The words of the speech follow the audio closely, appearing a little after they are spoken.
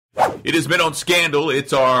It has been on Scandal.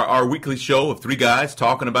 It's our weekly show of three guys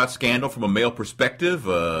talking about scandal from a male perspective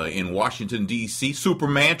in Washington, D.C.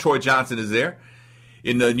 Superman, Troy Johnson is there.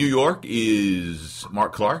 In New York is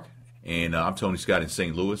Mark Clark, and I'm Tony Scott in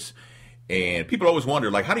St. Louis. And people always wonder,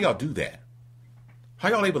 like, how do y'all do that? How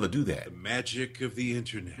y'all able to do that? The magic of the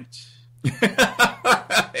internet.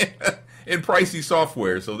 And pricey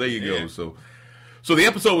software, so there you go. So the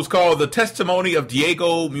episode was called The Testimony of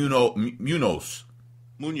Diego Munoz.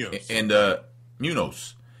 And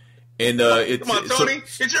Munoz. And it's come on, Tony,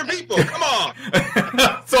 it's your people. Come on.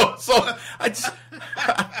 so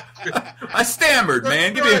I stammered,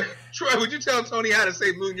 man. Troy, would you tell Tony how to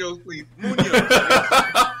say Munoz, please?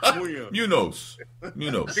 Munoz.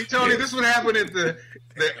 See, Tony, this would happen at the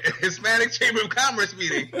Hispanic Chamber of Commerce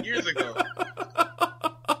meeting years ago.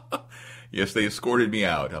 Yes, they escorted me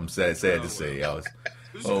out. I'm sad to say.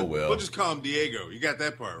 Well. We'll just call him Diego. You got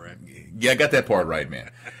that part right. Yeah, I got that part right,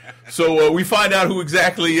 man. So we find out who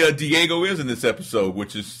exactly Diego is in this episode,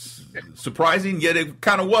 which is surprising, yet it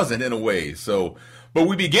kind of wasn't in a way. So, but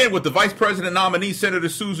we begin with the vice president nominee, Senator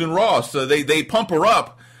Susan Ross. They pump her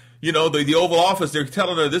up. You know, the Oval Office, they're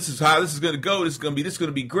telling her this is how this is going to go. This is going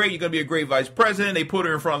to be great. You're going to be a great vice president. They put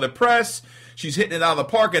her in front of the press. She's hitting it out of the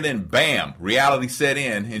park, and then bam, reality set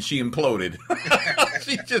in, and she imploded.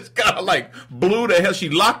 She just kind of like blew the hell. She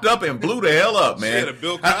locked up and blew the hell up, man. She had a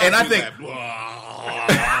Bill Cosby and I think, I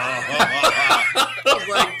was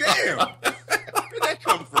like, damn, where'd that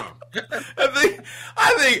come from?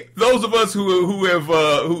 I think those of us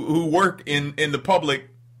who work in the public,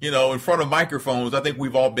 you know, in front of microphones, I think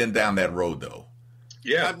we've all been down that road, though.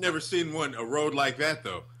 Yeah, I've never seen a road like that,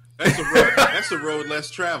 though. That's a road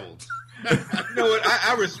less traveled. You know what?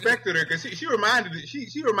 I respected her because she reminded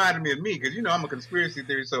me of me because you know I'm a conspiracy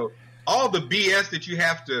theory. So all the BS that you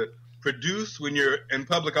have to produce when you're in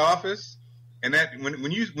public office, and that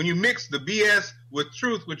when you mix the BS with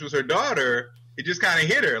truth, which was her daughter, it just kind of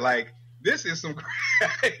hit her like this is some,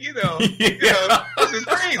 you know, this is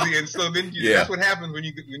crazy. And so then that's what happens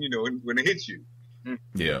when it hits you.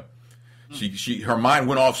 Yeah. Her mind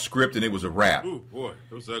went off script and it was a wrap. Ooh, boy,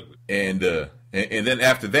 it was ugly. And then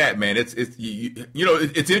after that, man, it's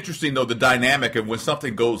interesting though, the dynamic of when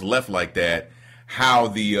something goes left like that, how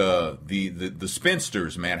the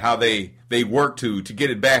spinsters, man, how they work to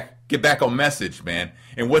get back on message, man,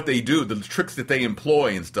 and what they do, the tricks that they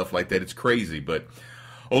employ and stuff like that. It's crazy. But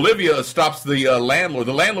Olivia stops the landlord.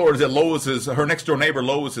 The landlord is at her next door neighbor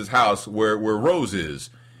Lois's house where Rose is.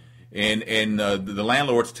 And the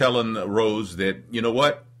landlord's telling Rose that, you know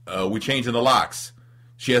what, we're changing the locks.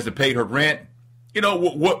 She has to pay her rent. You know,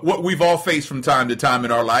 what we've all faced from time to time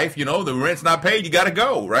in our life. You know, the rent's not paid, you got to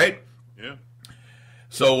go, right? Yeah.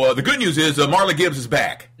 So the good news is Marla Gibbs is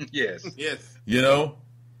back. Yes. You know,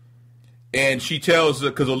 and she tells,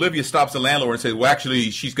 because Olivia stops the landlord and says, well,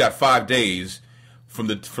 actually, she's got 5 days.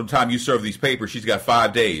 From time you serve these papers, she's got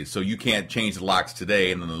 5 days, so you can't change the locks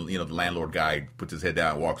today. And then the landlord guy puts his head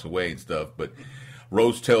down and walks away and stuff. But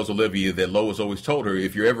Rose tells Olivia that Lois always told her,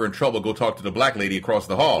 if you're ever in trouble, go talk to the black lady across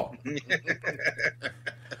the hall.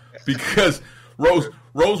 Because Rose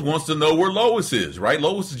wants to know where Lois is, right?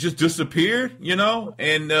 Lois has just disappeared, you know,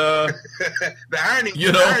 and the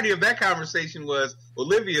irony of that conversation was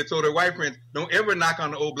Olivia told her white friends, "Don't ever knock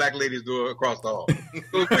on the old black lady's door across the hall."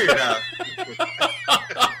 So figure it out.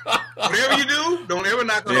 Whatever you do, don't ever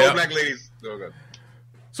knock on the old black lady's door.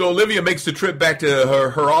 So Olivia makes the trip back to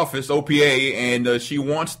her office, OPA, and she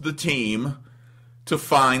wants the team to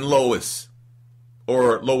find Lois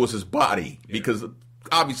or Lois's body because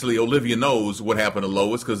obviously Olivia knows what happened to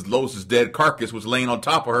Lois because Lois's dead carcass was laying on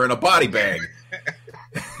top of her in a body bag.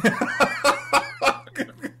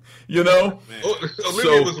 You know?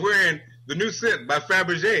 Olivia was wearing the new scent by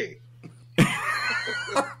Fabergé.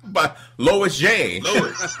 By Lois J.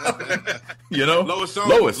 Lois. You know?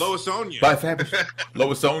 Loisonia. By Fabergé.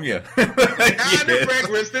 Loisonia. Kind of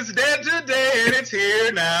fragrance that's dead today and it's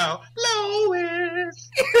here now. Lois.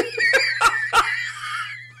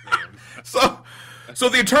 So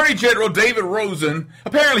the Attorney General, David Rosen,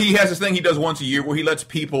 apparently he has this thing he does once a year where he lets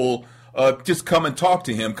people just come and talk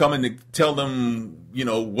to him, come and tell them, you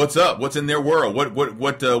know, what's up, what's in their world,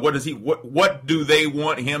 what do they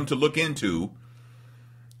want him to look into?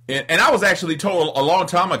 And I was actually told a long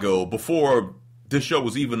time ago, before this show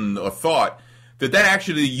was even a thought, that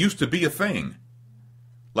actually used to be a thing.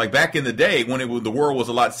 Like back in the day when the world was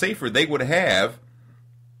a lot safer, they would have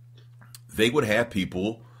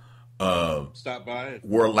people stop by.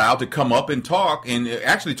 Were allowed to come up and talk and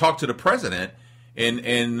actually talk to the president and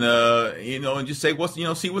just say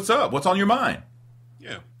see what's up, what's on your mind.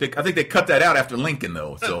 Yeah. I think they cut that out after Lincoln,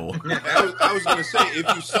 though. So I was going to say,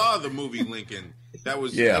 if you saw the movie Lincoln, that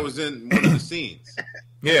was in one of the scenes.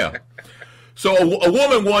 Yeah. So a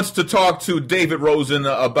woman wants to talk to David Rosen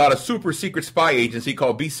about a super secret spy agency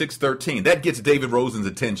called B613. That gets David Rosen's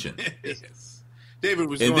attention. Yes. David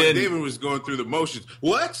was going through the motions.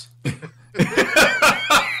 What?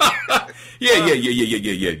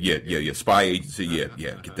 Yeah. Spy agency. Yeah.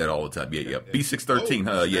 Get that all the time. Yeah.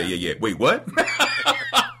 B613. Yeah. Wait, what?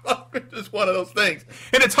 Just one of those things.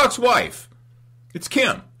 And it's Huck's wife. It's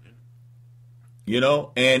Kim.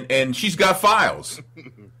 And she's got files.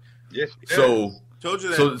 Yes. So told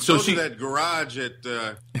you that garage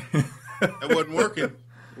that wasn't working. It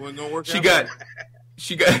wasn't gonna work. She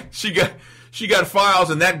got files,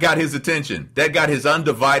 and that got his attention. That got his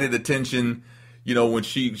undivided attention. When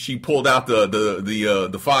she pulled out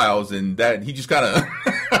the files, and that he just kind of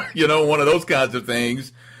one of those kinds of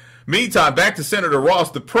things. Meantime, back to Senator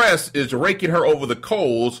Ross. The press is raking her over the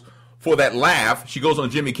coals for that laugh. She goes on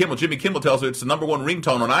Jimmy Kimmel. Jimmy Kimmel tells her it's the number one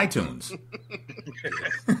ringtone on iTunes.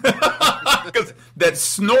 Because that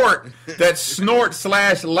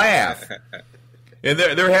snort/laugh. And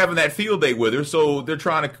they're having that field day with her, so they're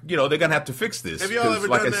trying to, they're gonna have to fix this. Have you all ever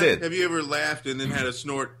done that? Have you ever laughed and then had a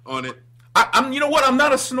snort on it? I'm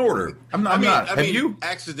not a snorter. I'm not. Have you?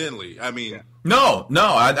 Accidentally. No.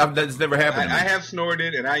 That's never happened to me. I have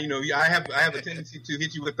snorted, and I have a tendency to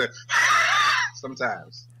hit you with the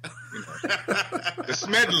sometimes. The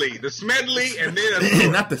smedley, and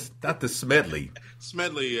then not the smedley.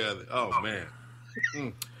 Smedley. Oh man.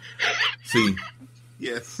 See.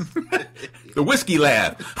 Yes. The whiskey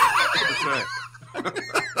laugh. That's right.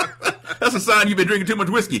 That's a sign you've been drinking too much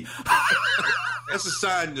whiskey. That's a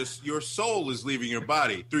sign that your soul is leaving your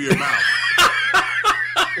body through your mouth.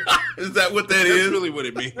 Is that what that is? That's really what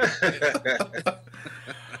it means.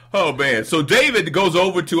 Oh, man. So David goes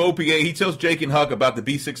over to OPA. He tells Jake and Huck about the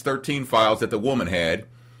B613 files that the woman had.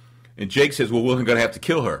 And Jake says, well, we're going to have to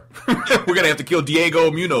kill her. We're going to have to kill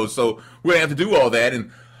Diego Munoz. So we're going to have to do all that.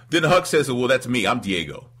 And then Huck says, well, that's me. I'm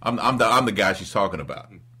Diego. I'm the guy she's talking about.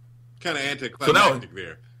 Kind of anticlimactic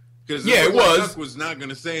there. Because it was. Huck was not going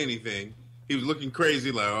to say anything. He was looking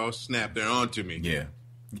crazy, like, oh, snap, they're on to me. Yeah.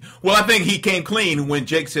 Well, I think he came clean when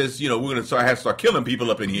Jake says, we're going to have to start killing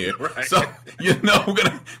people up in here. Right. So, we're going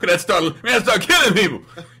to start killing people.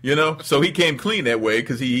 So he came clean that way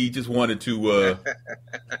because he just wanted to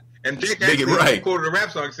and Jake make it right. Quoted a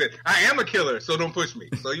rap song and said, I am a killer, so don't push me.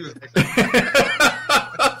 So he was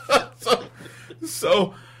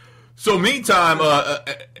So meantime,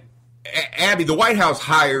 Abby, the White House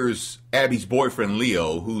hires Abby's boyfriend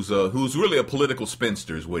Leo, who's really a political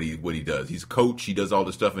spinster, is what he does. He's a coach. He does all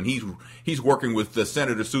this stuff, and he's working with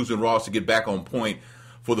Senator Susan Ross to get back on point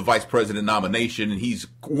for the vice president nomination, and he's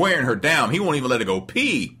wearing her down. He won't even let her go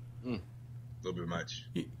pee. A little bit much.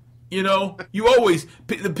 You always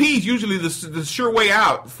the pee's usually the sure way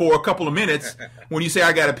out for a couple of minutes. When you say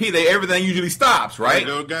I gotta pee, everything usually stops, right?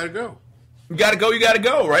 Gotta go. You gotta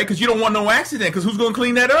go, right? Because you don't want no accident. Because who's gonna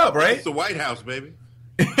clean that up, right? It's the White House, baby.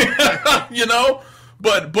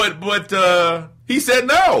 But he said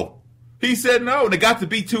no. He said no, and it got to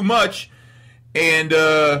be too much, and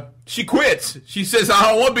she quits. She says,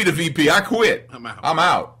 "I don't want to be the VP. I quit. I'm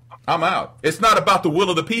out. It's not about the will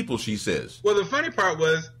of the people," she says. Well, the funny part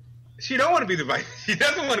was she don't want to be the vice. She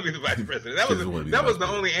doesn't want to be the vice president. That was the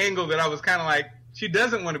only angle that I was kind of like. She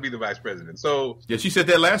doesn't want to be the vice president. So yeah, she said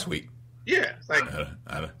that last week. Yeah, it's like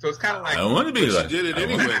so. It's kind of like I don't want to be the. She did it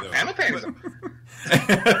anyway, though. I don't pay her.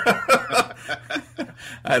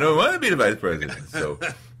 I don't want to be the vice president. So,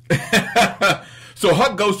 so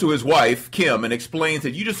Huck goes to his wife Kim and explains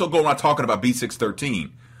that you just don't go around talking about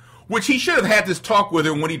B613, which he should have had this talk with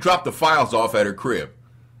her when he dropped the files off at her crib.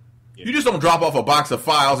 Yeah. You just don't drop off a box of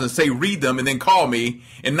files and say read them and then call me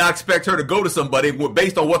and not expect her to go to somebody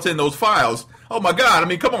based on what's in those files. Oh my God! I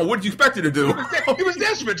mean, come on, what did you expect her to do? He was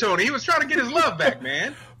desperate, Tony. He was trying to get his love back,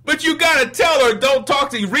 man. But you gotta tell her, don't talk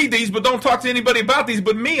to read these, but don't talk to anybody about these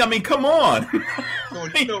but me. I mean, come on. Come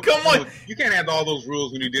on. You can't have all those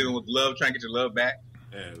rules when you're dealing with love, trying to get your love back.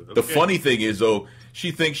 Yeah, okay. The funny thing is, though,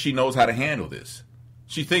 she thinks she knows how to handle this.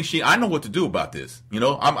 She thinks I know what to do about this.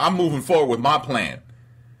 I'm moving forward with my plan.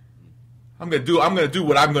 I'm gonna do what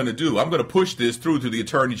I'm gonna do. I'm gonna push this through to the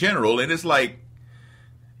Attorney General, and it's like,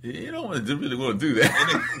 you don't really want to do that.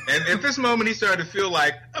 And at this moment, he started to feel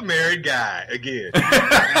like a married guy again.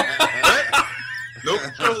 Nope,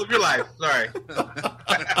 control of your life. Sorry.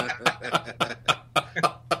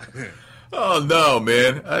 Oh no,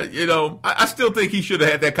 man! I still think he should have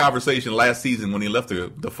had that conversation last season when he left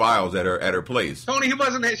the files at her place. Tony,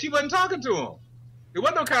 she wasn't talking to him. There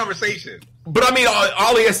wasn't no conversation. But I mean,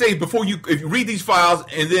 all he has to say before if you read these files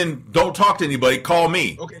and then don't talk to anybody, call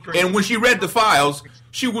me. Okay, crazy. And when she read the files,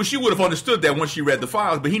 she would have understood that once she read the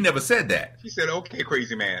files, but he never said that. She said, "Okay,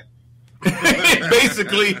 crazy man."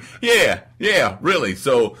 Basically, yeah, really.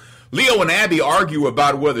 So Leo and Abby argue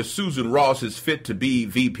about whether Susan Ross is fit to be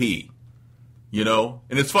VP. You know,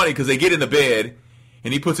 and it's funny because they get into bed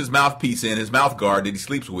and he puts his mouthpiece in, his mouth guard that he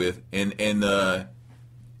sleeps with, and then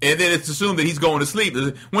it's assumed that he's going to sleep.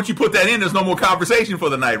 Once you put that in, there's no more conversation for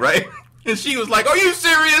the night, right? And she was like, "Are you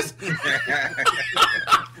serious?"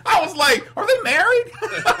 I was like, "Are they married?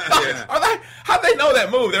 How'd they know that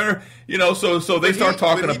move?" So they start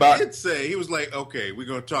talking about. He did say, he was like, "Okay, we're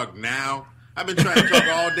gonna talk now." I've been trying to talk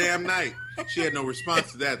all damn night. She had no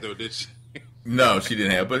response to that though, did she? No, she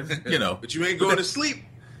didn't have. But but you ain't going to sleep.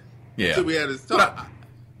 Yeah. Until we had this talk.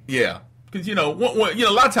 Yeah. Because a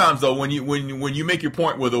lot of times though, when you make your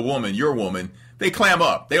point with a woman, your woman, they clam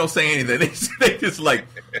up. They don't say anything. They just like,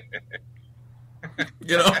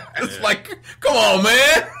 it's like, come on,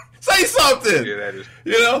 man, say something. Yeah, that is.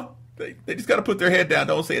 They just got to put their head down.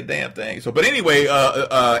 Don't say a damn thing. So, but anyway,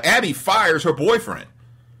 Abby fires her boyfriend.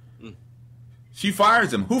 She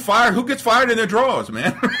fires him. Who gets fired in their drawers,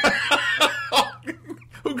 man?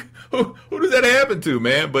 Who does that happen to,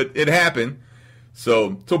 man? But it happened.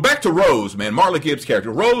 So back to Rose, man. Marla Gibbs' character.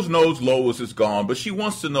 Rose knows Lois is gone, but she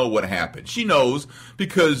wants to know what happened. She knows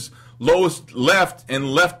because Lois left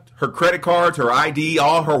her credit cards, her ID,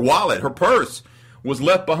 all her wallet, her purse was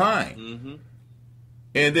left behind. Mm-hmm.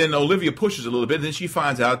 And then Olivia pushes a little bit, and then she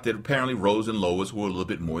finds out that apparently Rose and Lois were a little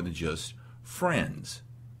bit more than just friends.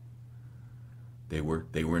 They were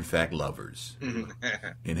in fact lovers,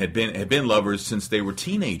 and had been lovers since they were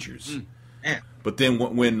teenagers. But then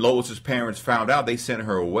when Lois's parents found out, they sent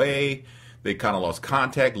her away. They kind of lost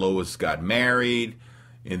contact. Lois got married,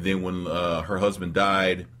 and then when her husband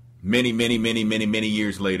died, many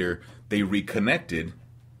years later, they reconnected.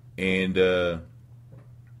 And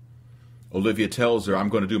Olivia tells her, "I'm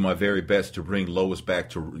going to do my very best to bring Lois back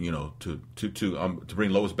to bring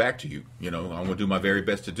Lois back to you. I'm going to do my very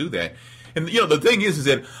best to do that." And the thing is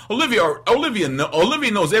that Olivia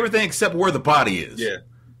knows everything except where the body is. Yeah,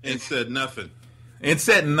 and said nothing.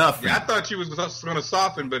 Yeah, I thought she was going to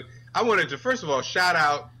soften, but I wanted to first of all shout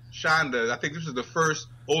out Shonda. I think this is the first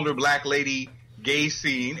older black lady gay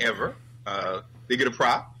scene ever. They get a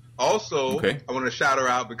prop. Also, I want to shout her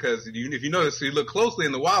out because if you notice, you look closely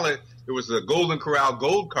in the wallet, there was a Golden Corral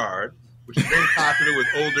gold card, which is very popular with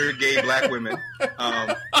older gay black women.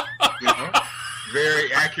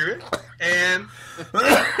 Very accurate. And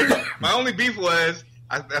my only beef was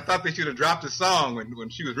I thought they should have dropped a song when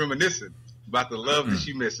she was reminiscing about the love that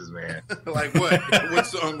she misses, man. Like what? What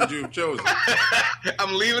song would you have chosen?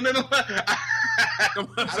 I'm leaving it alone. I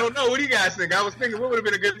don't know. What do you guys think? I was thinking what would have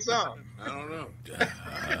been a good song. I don't know.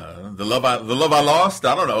 The love I lost.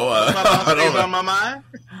 I don't know. I don't know. On my mind.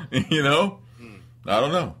 I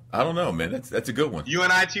don't know, man. That's a good one.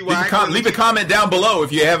 UNITY. Leave a comment down below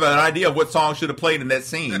if you have an idea of what song should have played in that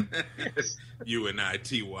scene. Yes.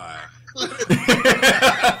 UNITY.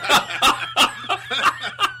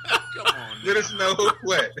 Let us know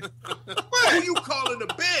what. Who you calling a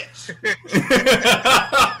bitch?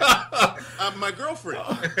 My girlfriend.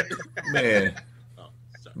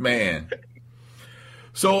 Man.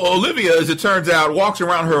 So Olivia, as it turns out, walks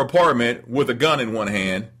around her apartment with a gun in one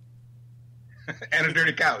hand. And a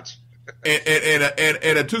dirty couch.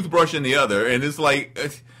 and a toothbrush in the other. And it's like,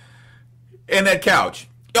 and that couch.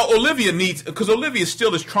 Olivia because Olivia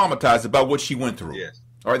still is traumatized about what she went through. Yes.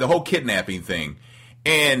 All right, the whole kidnapping thing.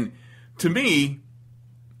 And to me,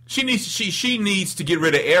 she needs to get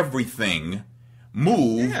rid of everything,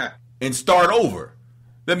 move, and start over.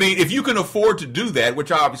 I mean, if you can afford to do that,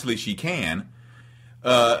 which obviously she can,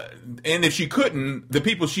 and if she couldn't, the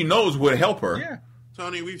people she knows would help her. Yeah.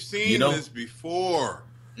 Tony, we've seen this before.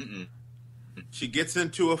 Mm-mm. She gets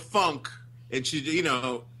into a funk, and she,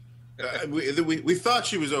 we thought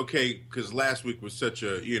she was okay because last week was such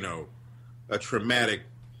a traumatic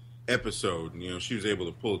episode. She was able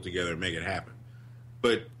to pull it together and make it happen.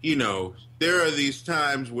 But there are these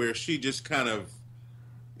times where she just kind of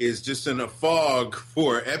is just in a fog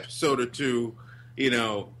for an episode or two.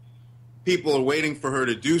 People are waiting for her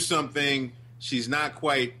to do something. She's not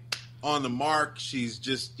quite on the mark. She's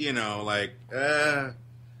just, and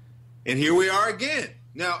here we are again.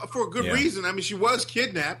 Now, for a good reason. I mean, she was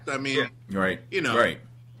kidnapped. I mean, right. Right.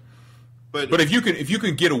 But if you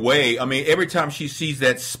can get away, I mean, every time she sees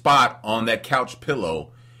that spot on that couch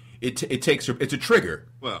pillow, it takes her. It's a trigger.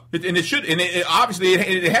 Well, and it should, and obviously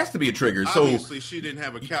it has to be a trigger. Obviously, she didn't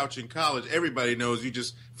have a couch in college. Everybody knows you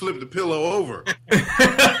just flip the pillow over. Use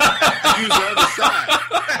the other side.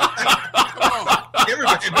 Come on.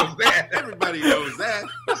 Everybody knows that. Everybody knows that.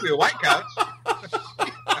 Especially a white couch.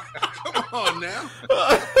 Come on now.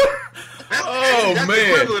 Oh That's man!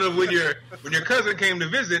 the equivalent of when your cousin came to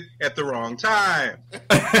visit at the wrong time.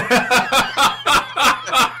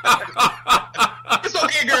 It's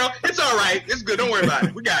okay, girl. It's all right. It's good. Don't worry about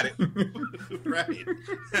it. We got it. Right.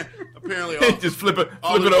 Apparently, just flip it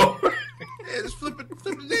over. Yeah, just flip the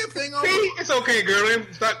damn thing over. See, it's okay, girl.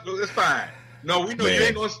 It's fine. No, we know you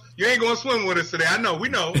ain't gonna swim with us today. I know. We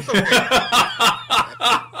know. It's okay.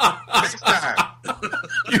 Next time.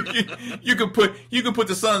 You can put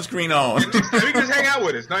the sunscreen on. Next time you just hang out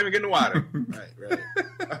with us. Don't even get in the water. Right.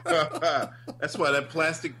 That's why that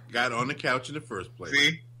plastic got on the couch in the first place.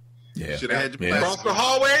 See? Yeah. Should have had your plastic. Across the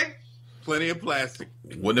hallway? Plenty of plastic.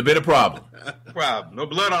 Wouldn't have been a problem. Problem. No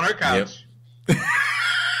blood on her couch. Yep.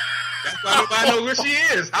 That's why nobody knows where she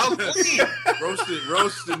is. House clean.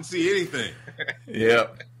 Roast didn't see anything.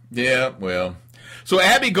 Yeah, well. So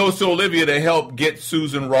Abby goes to Olivia to help get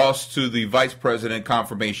Susan Ross to the vice president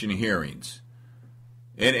confirmation hearings.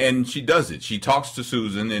 And she does it. She talks to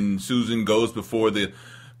Susan, and Susan goes before the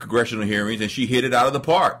congressional hearings, and she hit it out of the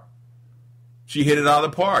park.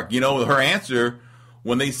 You know, her answer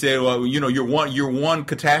when they said, well, you know, you're one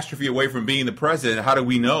catastrophe away from being the president. How do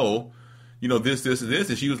we know, you know, this, and this?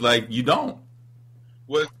 And she was like, you don't.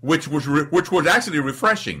 Which was actually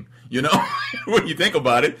refreshing, you know, when you think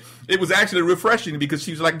about it. It was actually refreshing because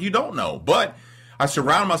she was like, you don't know. But I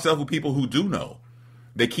surround myself with people who do know.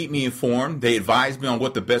 They keep me informed. They advise me on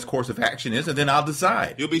what the best course of action is, and then I'll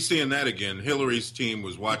decide. You'll be seeing that again. Hillary's team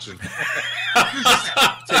was watching,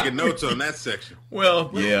 taking notes on that section.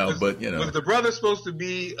 Well, yeah, but, you know. Was the brother supposed to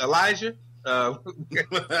be Elijah?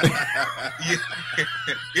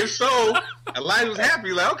 If so, Elijah was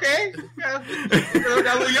happy. Like, okay, got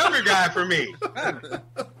a little younger guy for me. Oh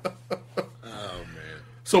man!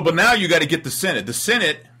 So, but now you got to get the Senate. The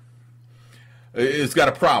Senate has got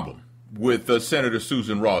a problem with Senator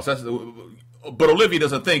Susan Ross. But Olivia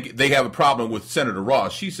doesn't think they have a problem with Senator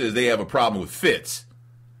Ross. She says they have a problem with Fitz,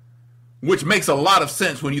 which makes a lot of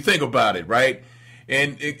sense when you think about it, right?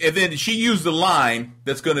 And then she used the line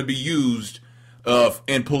that's going to be used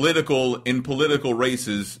in political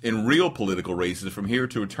races, in real political races from here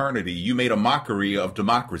to eternity. You made a mockery of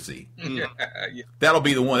democracy. Yeah. That'll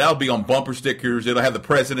be the one. That'll be on bumper stickers. It'll have the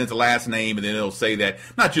president's last name, and then it'll say that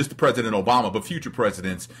not just the President Obama, but future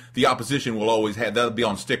presidents. The opposition will always have. That'll be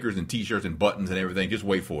on stickers and T-shirts and buttons and everything. Just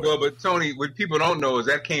wait for it. Well, but Tony, what people don't know is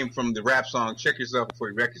that came from the rap song "Check Yourself Before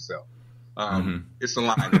You Wreck Yourself." It's a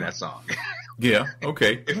line in that song. Yeah.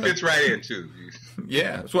 Okay. It fits right in too.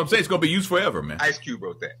 Yeah, that's what I'm saying. It's going to be used forever, man. Ice Cube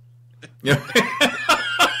wrote that. Yeah.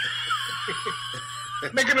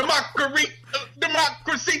 Making a mockery of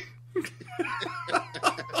democracy.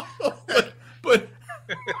 but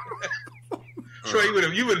Troy,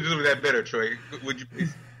 you would have done that better, Troy. Would you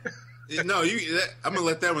please? No, I'm gonna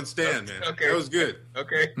let that one stand, man. Okay. That was good.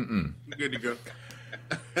 Okay. Good to go.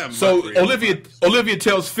 So Olivia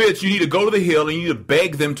tells Fitz, you need to go to the Hill and you need to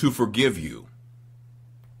beg them to forgive you.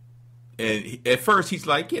 And at first he's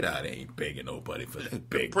like, get out, I ain't begging nobody for that.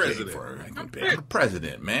 President.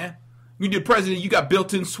 President, man. You the president, you got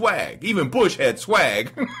built-in swag. Even Bush had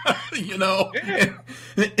swag, you know.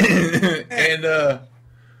 And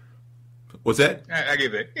what's that? I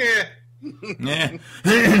give it. Yeah. Yeah.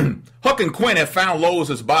 Huck and Quinn have found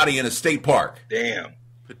Lois's body in a state park. Damn.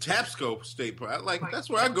 Patapsco State Park. That's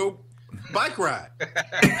where I go bike ride.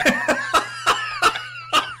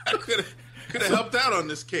 Could have helped out on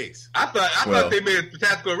this case. I thought they made it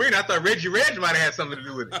Patapsco Arena. I thought Reggie Reg might have had something to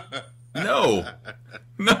do with it. No.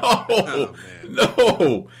 Oh,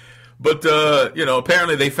 No. But,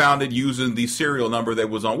 apparently they found it using the serial number that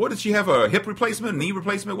was on. What did she have? A hip replacement? Knee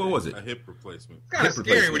replacement? What was it? A hip replacement. It's kind of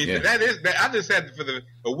scary when you think that is. I just had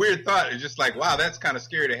a weird thought. It's just like, wow, that's kind of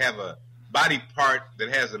scary to have a body part that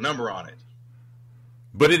has a number on it.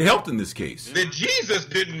 But it helped in this case. That Jesus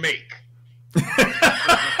didn't make.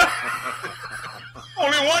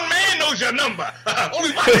 Only one man knows your number.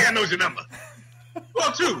 Only one man knows your number.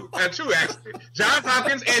 Well, two actually. Johns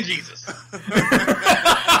Hopkins and Jesus.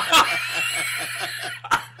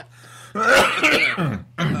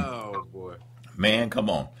 Oh boy, man, come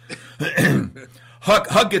on.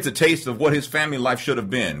 Huck gets a taste of what his family life should have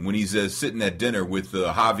been when he's sitting at dinner with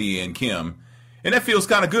Javi and Kim, and that feels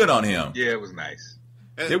kind of good on him. Yeah, it was nice.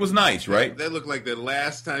 It was nice, right? That looked like the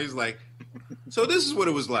last time. He's like, So this is what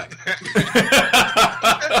it was like. About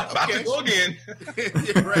to go again.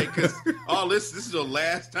 Yeah, right, because all this is the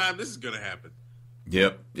last time this is going to happen.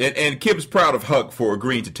 Yep. And Kim's proud of Huck for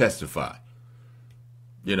agreeing to testify.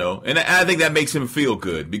 You know, and I think that makes him feel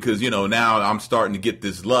good because, you know, now I'm starting to get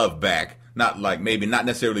this love back. Not like maybe not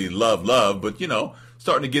necessarily love, but, you know,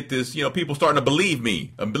 starting to get this, you know, people starting to believe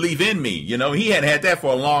me and believe in me. You know, he hadn't had that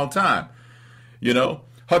for a long time. You know,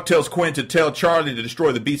 Huck tells Quinn to tell Charlie to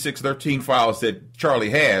destroy the B613 files that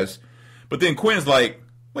Charlie has. But then Quinn's like,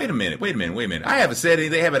 wait a minute. I haven't said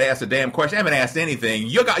anything. They haven't asked a damn question. I haven't asked anything.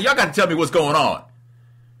 Y'all got to tell me what's going on.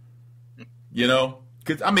 You know?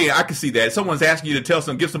 Cause, I mean, I can see that. If someone's asking you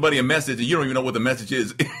to give somebody a message and you don't even know what the message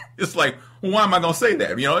is. It's like, well, why am I going to say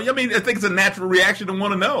that? You know, I mean, I think it's a natural reaction to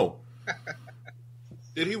want to know.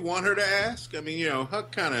 Did he want her to ask? I mean, you know,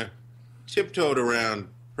 Huck kind of tiptoed around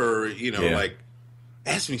her, you know, like,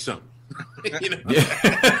 ask me something. You know? Yeah.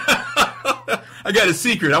 I got a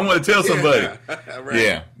secret. I want to tell somebody. Yeah, right.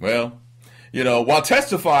 Yeah. Well, you know, while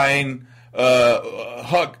testifying,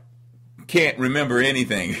 Huck can't remember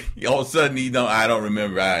anything. All of a sudden, I don't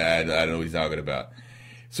remember. I don't know what he's talking about.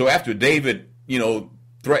 So after David, you know,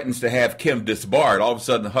 threatens to have Kim disbarred, all of a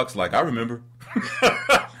sudden Huck's like, I remember.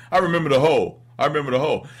 I remember the hole.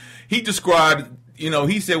 He described, you know,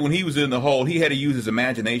 he said when he was in the hole, he had to use his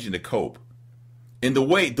imagination to cope. And the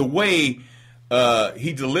way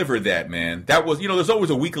he delivered that, man, that was, you know, there's always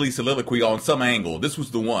a weekly soliloquy on some angle. This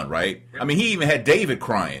was the one, right? I mean, he even had David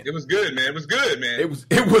crying. It was good, man. It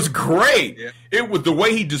was great. Yeah. It was the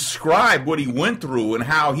way he described what he went through and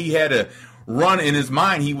how he had to run in his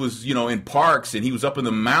mind. He was, you know, in parks and he was up in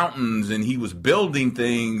the mountains and he was building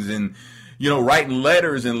things and, you know, writing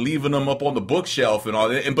letters and leaving them up on the bookshelf and all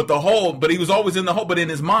that. But he was always in the hole. But in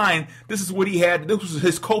his mind, this is what he had. This was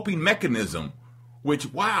his coping mechanism.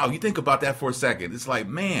 Which, wow, you think about that for a second. It's like,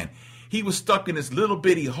 man, he was stuck in this little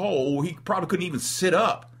bitty hole where he probably couldn't even sit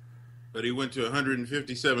up. But he went to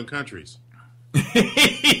 157 countries.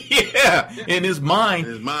 Yeah, in his mind,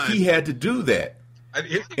 he had to do that.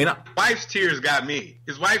 His wife's tears got me.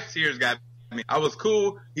 I was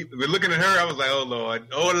cool. We're looking at her. I was like, oh, Lord.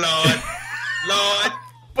 Lord,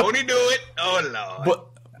 won't he do it? Oh, Lord.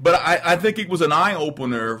 But I think it was an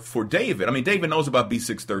eye-opener for David. I mean, David knows about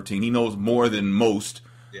B613. He knows more than most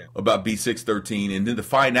about B613. And then to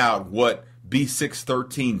find out what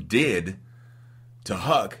B613 did to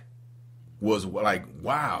Huck was like,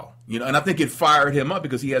 wow. You know, and I think it fired him up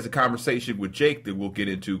because he has a conversation with Jake that we'll get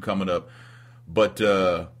into coming up. But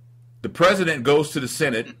the president goes to the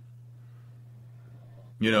Senate,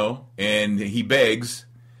 you know, and he begs.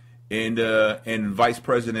 And Vice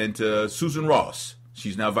President Susan Ross,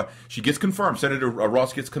 she gets confirmed. Senator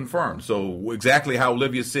Ross gets confirmed. So exactly how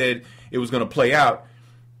Olivia said it was going to play out,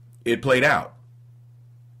 it played out.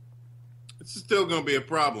 It's still going to be a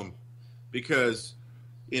problem because,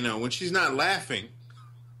 you know, when she's not laughing,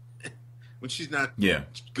 when she's not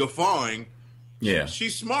guffawing,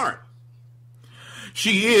 she's smart.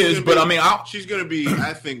 She is, but I mean, she's going to be,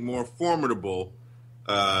 I think, more formidable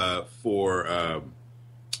for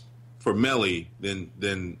Mellie than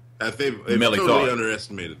they've totally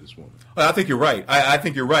underestimated this woman. I think you're right. I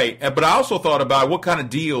think you're right. But I also thought about what kind of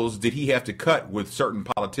deals did he have to cut with certain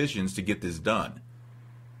politicians to get this done?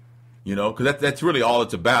 You know, because that's really all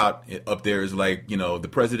it's about up there is like, you know, the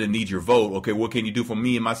president needs your vote. Okay, what can you do for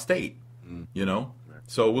me in my state? You know?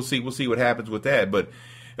 So we'll see what happens with that. But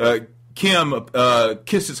Kim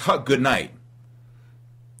kisses Huck goodnight,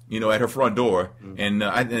 you know, at her front door, and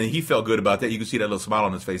he felt good about that. You could see that little smile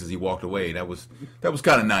on his face as he walked away. That was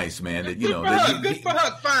kind of nice, man. That, you know, good for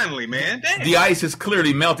Huck, finally, man. Damn. The ice has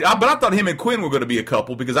clearly melted. But I thought him and Quinn were going to be a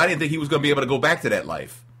couple because I didn't think he was going to be able to go back to that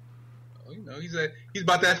life. Oh, you know, he's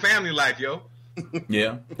about that family life, yo.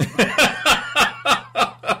 Yeah.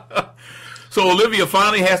 So Olivia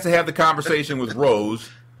finally has to have the conversation with Rose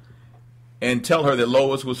and tell her that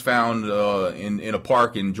Lois was found in a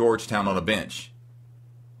park in Georgetown on a bench.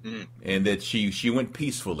 And that she went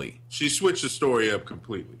peacefully. She switched the story up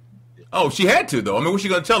completely. Oh, she had to, though. I mean, what's she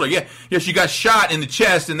going to tell her? Yeah, she got shot in the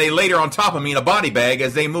chest, and they laid her on top of me in a body bag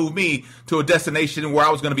as they moved me to a destination where I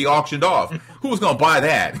was going to be auctioned off. Who was going to buy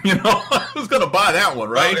that? You know, who's going to buy that one,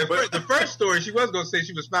 right? Well, the first story, she was going to say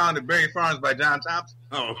she was found at Berry Farms by John Thompson.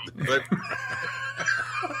 Oh, but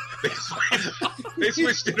they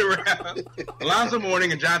switched it around. Alonzo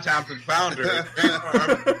Mourning and John Thompson found her at Berry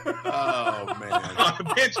Farms. Oh man, on a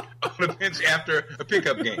bench after a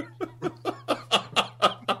pickup game.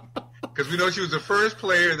 Because we know she was the first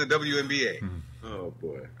player in the WNBA. Oh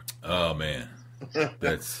boy. Oh man,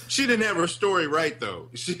 that's. She didn't have her story right though.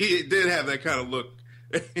 She did have that kind of look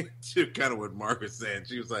to kind of what Mark was saying.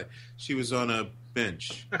 She was like, she was on a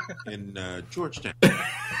bench in Georgetown.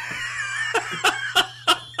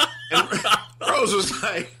 And Rose was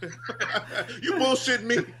like, you bullshitting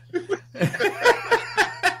me?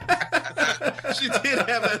 She did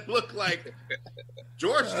have that look like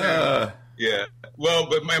Georgetown. Yeah. Well,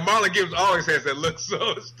 but my Marlon Gibbs always has that look,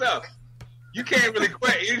 so it's tough. You can't really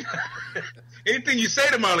question. Anything you say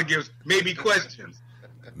to Marlon Gibbs may be questions.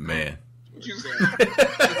 Man. What you saying?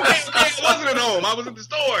 I wasn't at home. I was at the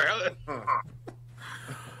store.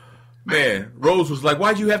 Man, Rose was like,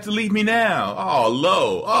 why'd you have to leave me now? Oh,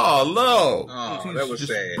 low. Oh, that was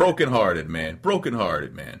just sad. Brokenhearted, man.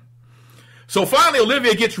 So finally,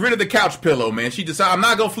 Olivia gets rid of the couch pillow, man. She decides, I'm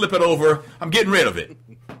not going to flip it over. I'm getting rid of it.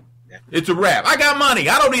 It's a wrap. I got money.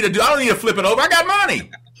 I don't need to flip it over. I got money.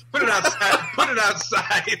 Put it outside. Put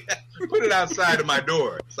it outside of my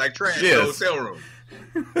door. It's like trash in the hotel room.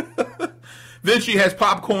 Then she has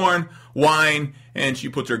popcorn, wine, and she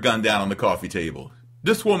puts her gun down on the coffee table.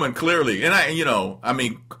 This woman clearly,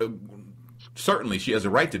 certainly she has a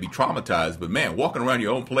right to be traumatized, but man, walking around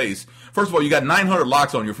your own place, first of all, you got 900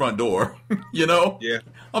 locks on your front door, you know? Yeah.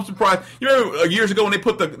 I'm surprised. You remember years ago when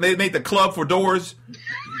they made the club for doors?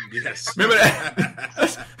 Yes. Remember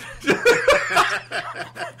that?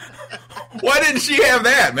 Why didn't she have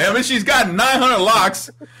that, man? I mean, she's got 900 locks.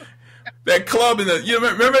 That club remember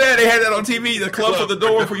that? They had that on TV, the club for the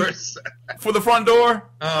door for the front door?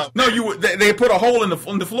 No, they put a hole in the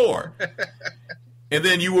floor. And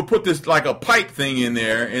then you would put this like a pipe thing in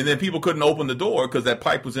there, and then people couldn't open the door because that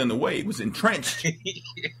pipe was in the way. It was entrenched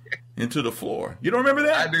into the floor. You don't remember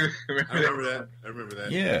that? I do. I remember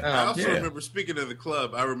that. Yeah. I also remember, speaking of the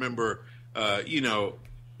club, I remember, you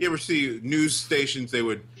ever see news stations, they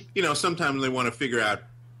would, sometimes they want to figure out,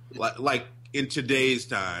 like in today's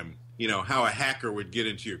time, how a hacker would get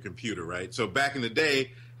into your computer, right? So back in the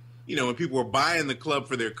day, when people were buying the club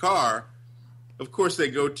for their car, of course they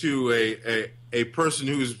go to a person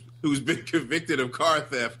who's been convicted of car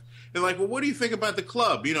theft. They're like, well, what do you think about the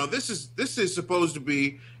club? This is supposed to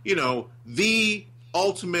be, the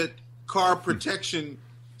ultimate car protection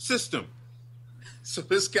system. So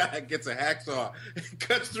this guy gets a hacksaw,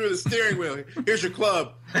 cuts through the steering wheel. Here's your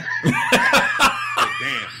club. Like,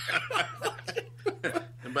 damn.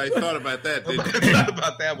 Nobody thought about that, did you? Thought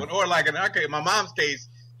about that one. Or like in our case, my mom's case,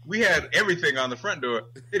 we had everything on the front door.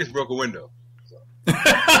 They just broke a window. So. Take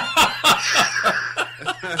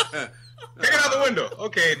it out the window.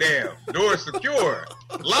 Okay, damn. Door secure.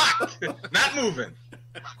 Locked. Not moving.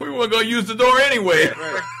 We weren't going to use the door anyway.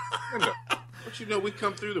 Right. Don't we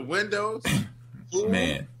come through the windows?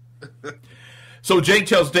 Man. So Jake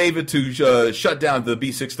tells David to shut down the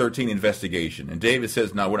B613 investigation. And David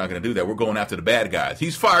says, no, we're not going to do that. We're going after the bad guys.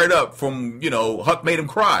 He's fired up from, Huck made him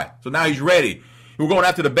cry. So now he's ready. We're going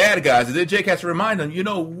after the bad guys. And then Jake has to remind them,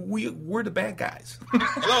 we're the bad guys.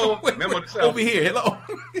 Hello. Over here. Hello.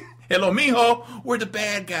 Hello, mijo. We're the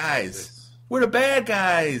bad guys. We're the bad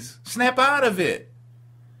guys. Snap out of it.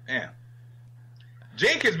 Man.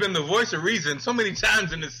 Jake has been the voice of reason so many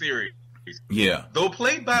times in this series. Yeah. Though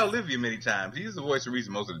played by Olivia many times, he's the voice of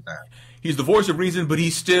reason most of the time. He's the voice of reason, but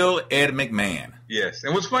he's still Ed McMahon. Yes.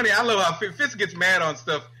 And what's funny, I love how Fitz gets mad on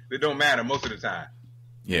stuff that don't matter most of the time.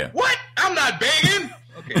 Yeah. What? I'm not banging.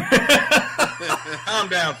 Okay. Calm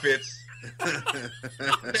down, Fitz.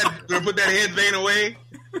 Gonna put that head vein away?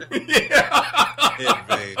 Yeah. Head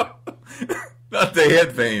vein. Not the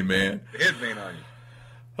head vein, man. The head vein on you.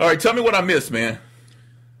 All right, tell me what I missed, man.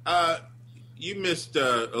 You missed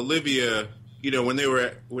Olivia. When they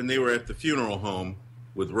were at the funeral home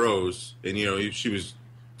with Rose, and she was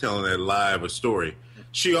telling that live a story.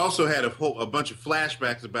 She also had a bunch of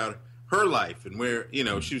flashbacks about her life and where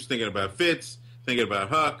she was thinking about Fitz, thinking about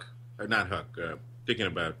Huck, or not Huck, thinking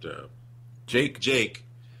about Jake.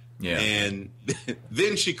 Yeah, and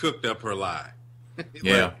then she cooked up her lie.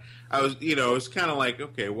 Yeah, I was, it's kind of like,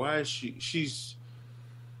 okay, why is she's.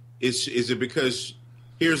 Is it because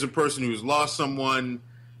here's a person who's lost someone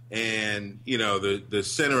and, the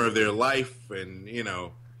center of their life and,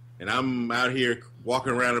 and I'm out here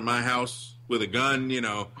walking around in my house with a gun,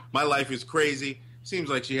 my life is crazy. Seems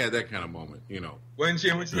like she had that kind of moment, When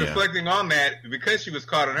she's reflecting on that, because she was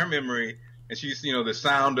caught in her memory and she's, the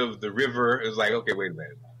sound of the river is like, okay, wait a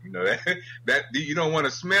minute. That you don't want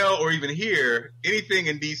to smell or even hear anything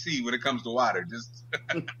in D.C. when it comes to water. Just,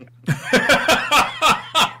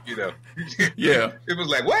 Yeah. It was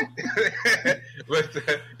like, what? But,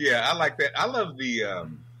 yeah, I like that. I love the,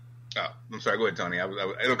 I'm sorry, go ahead, Tony.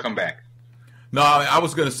 It'll come back. No, I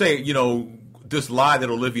was going to say, this lie that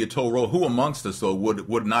Olivia told Rose, who amongst us, though,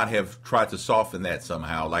 would not have tried to soften that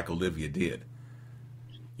somehow like Olivia did?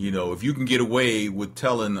 You know, if you can get away with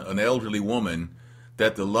telling an elderly woman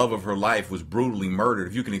that the love of her life was brutally murdered,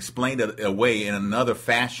 if you can explain it away in another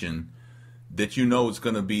fashion that you know it's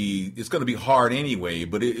going to be hard anyway,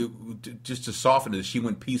 but just to soften it, she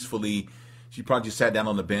went peacefully. She probably just sat down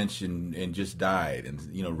on the bench and just died. And,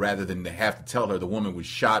 you know, rather than to have to tell her the woman was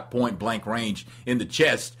shot point blank range in the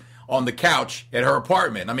chest on the couch at her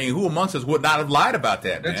apartment. I mean, who amongst us would not have lied about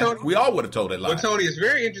that, man? Tony, we all would have told that lie. Well, Tony, it's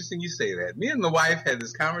very interesting you say that. Me and the wife had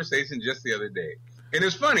this conversation just the other day. And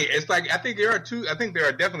it's funny. It's like, I think there are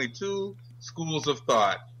definitely two schools of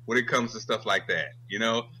thought when it comes to stuff like that. You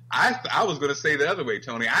know, I was going to say the other way,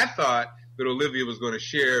 Tony. I thought that Olivia was going to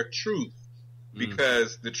share truth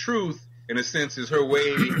because the truth, in a sense, is her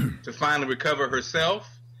way to finally recover herself.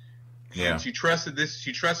 Yeah. And she trusted this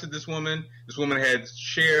woman. This woman had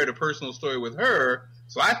shared a personal story with her.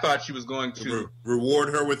 So I thought she was going to reward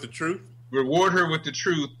her with the truth. Reward her with the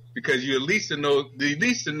truth because you you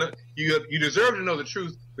deserve to know the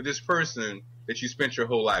truth for this person that you spent your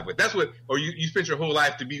whole life with. That's what, or you spent your whole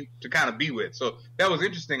life to kind of be with. So that was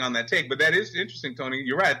interesting on that take. But that is interesting, Tony.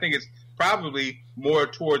 You're right. I think it's probably more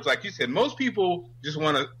towards, like you said, most people just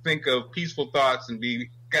want to think of peaceful thoughts and be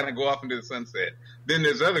kind of go off into the sunset. Then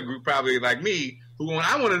there's other group probably like me who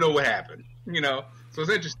I want to know what happened. You know. So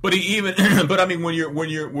it's interesting. But I mean, when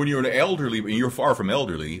you're an elderly, and you're far from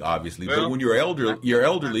elderly, obviously. Well, but when you're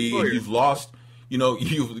elderly, and you've lost, you know,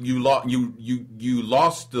 you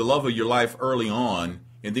lost the love of your life early on,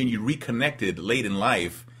 and then you reconnected late in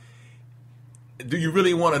life. Do you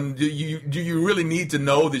really want to? Do you really need to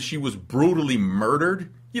know that she was brutally murdered?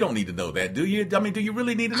 You don't need to know that, do you? I mean, do you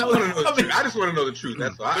really need to know that? I just want to know the truth.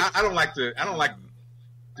 That's all. I don't like to.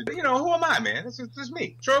 You know, who am I, man? This is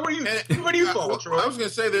me. Troy, where do you fall, Troy? I was going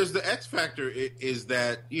to say there's the X factor is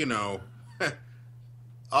that, you know,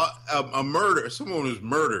 a murder, someone who's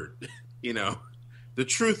murdered, you know, the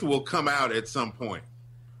truth will come out at some point.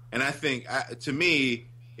 And I think, to me,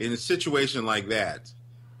 in a situation like that,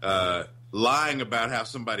 lying about how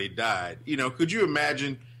somebody died, you know, could you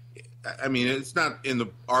imagine, I mean, it's not in the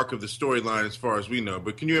arc of the storyline as far as we know,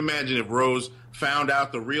 but can you imagine if Rose found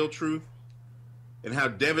out the real truth? And how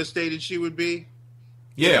devastated she would be.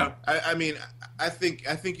 Yeah, you know, I mean, I think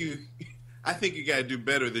you got to do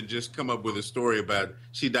better than just come up with a story about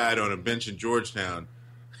she died on a bench in Georgetown.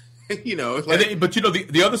 You know, like, but you know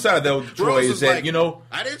the other side though, Troy, is that, like, you know,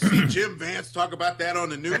 I didn't see Jim Vance talk about that on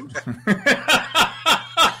the news.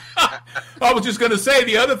 I was just going to say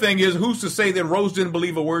the other thing is, who's to say that Rose didn't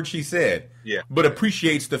believe a word she said? Yeah, but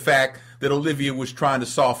appreciates the fact that Olivia was trying to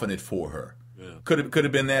soften it for her. Could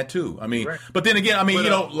have been that too. I mean, right. But then again, I mean, but, you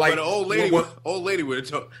know, like, but an old lady would have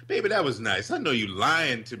told, baby, that was nice. I know you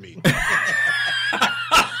lying to me.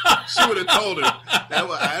 She would have told her,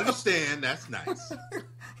 I understand. That's nice.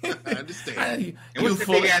 I understand. And what's the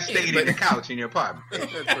big ass staying in the couch in your apartment?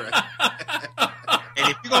 That's right. And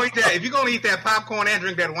if you're gonna eat that popcorn and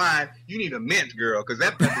drink that wine, you need a mint, girl, because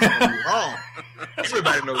that's gonna be wrong.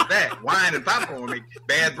 Everybody knows that wine and popcorn make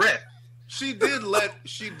bad breath. She did let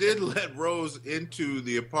Rose into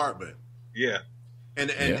the apartment. Yeah.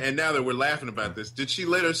 And now that we're laughing about this, did she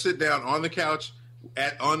let her sit down on the couch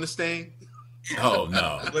on the stain? Oh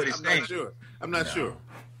no. I'm not sure.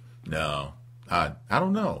 No. I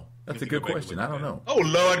don't know. That's a good question. I don't know. Oh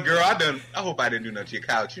Lord, girl, I hope I didn't do nothing to your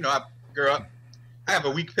couch. You know, I have a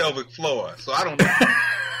weak pelvic floor, so I don't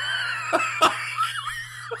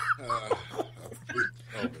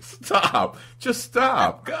know. Stop. Just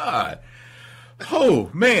stop. God. Oh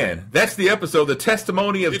man, that's the episode. The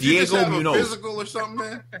testimony of Diego Munoz. Physical or something,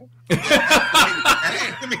 man.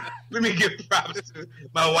 let me give props to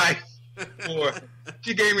my wife for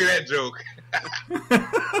she gave me that joke.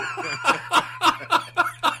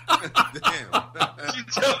 Damn.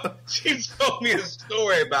 She told me a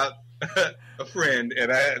story about a friend,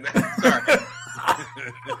 and sorry.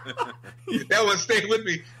 That one stayed with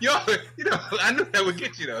me. Y'all, you know, I knew that would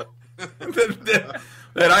get you though.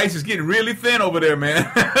 That ice is getting really thin over there,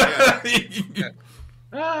 man.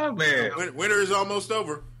 Oh man, winter is almost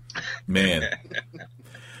over, man.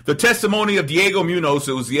 The testimony of Diego Munoz.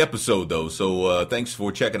 It was the episode though, so thanks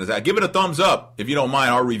for checking us out. Give it a thumbs up if you don't mind.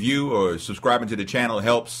 Our review or subscribing to the channel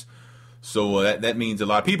helps. So that means a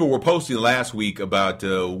lot. People were posting last week about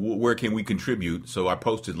where can we contribute. So I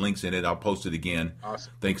posted links in it. I'll post it again.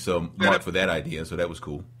 Awesome. Thanks, Mark, for that idea. So that was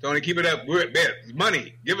cool. Tony, keep it up. We're at bed.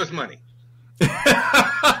 Money. Give us money.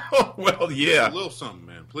 Well, yeah. A little something,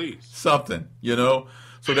 man. Please. Something, you know.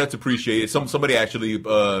 So that's appreciated. Somebody actually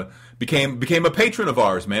became a patron of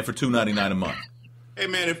ours, man, for $2.99 a month. Hey,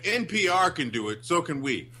 man, if NPR can do it, so can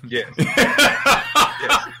we. Yes. Yes.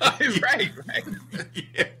 Right.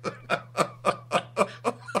 Yeah.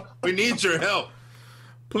 We need your help.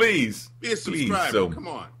 Please. Be a subscriber. So, come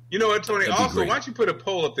on. You know what, Tony? Also, great. why don't you put a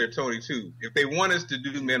poll up there, Tony, too, if they want us to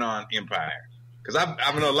do Men on Empire? Because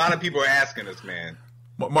I know a lot of people are asking us, man.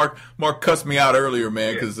 Mark cussed me out earlier,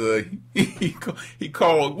 man, because he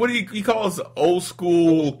called, what do he calls old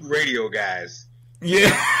school radio guys.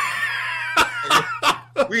 Yeah.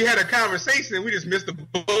 We had a conversation and we just missed the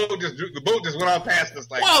boat. The boat just went on past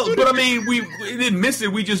us. Like, well, but I mean, we didn't miss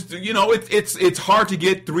it. We just, it's hard to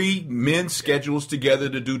get 3 men's schedules together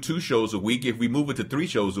to do 2 shows a week. If we move it to 3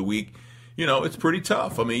 shows a week, it's pretty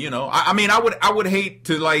tough. I mean, I would hate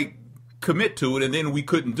to commit to it and then we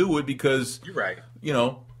couldn't do it because you're right.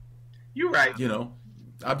 You're right.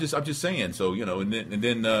 I'm just saying. So and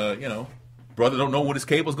then brother don't know when his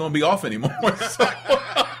cable's going to be off anymore.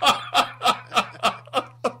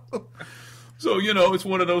 So it's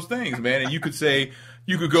one of those things, man. And you could say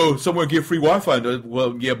you could go somewhere and get free Wi-Fi.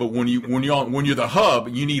 Well, yeah, but when you're the hub,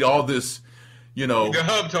 you need all this. The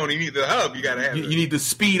hub, Tony. You need the hub. You got to have. You need the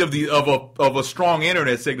speed of a strong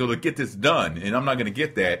internet signal to get this done, and I'm not going to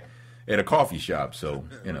get that at a coffee shop. So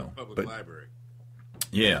public library.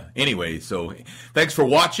 Yeah. Anyway, so thanks for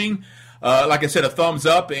watching. Like I said, a thumbs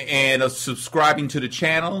up and subscribing to the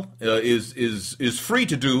channel is free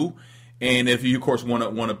to do. And if you, of course,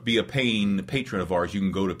 want to be a paying patron of ours, you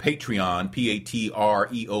can go to Patreon,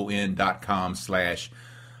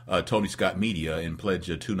 patreon.com/Tony Scott Media and pledge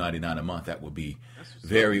 $2.99 a month. That would be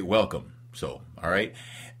very welcome. So, all right.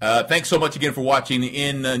 Thanks so much again for watching.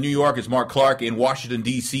 In New York is Mark Clark. In Washington,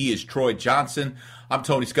 D.C. is Troy Johnson. I'm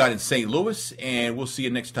Tony Scott in St. Louis, and we'll see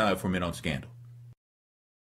you next time for Men on Scandal.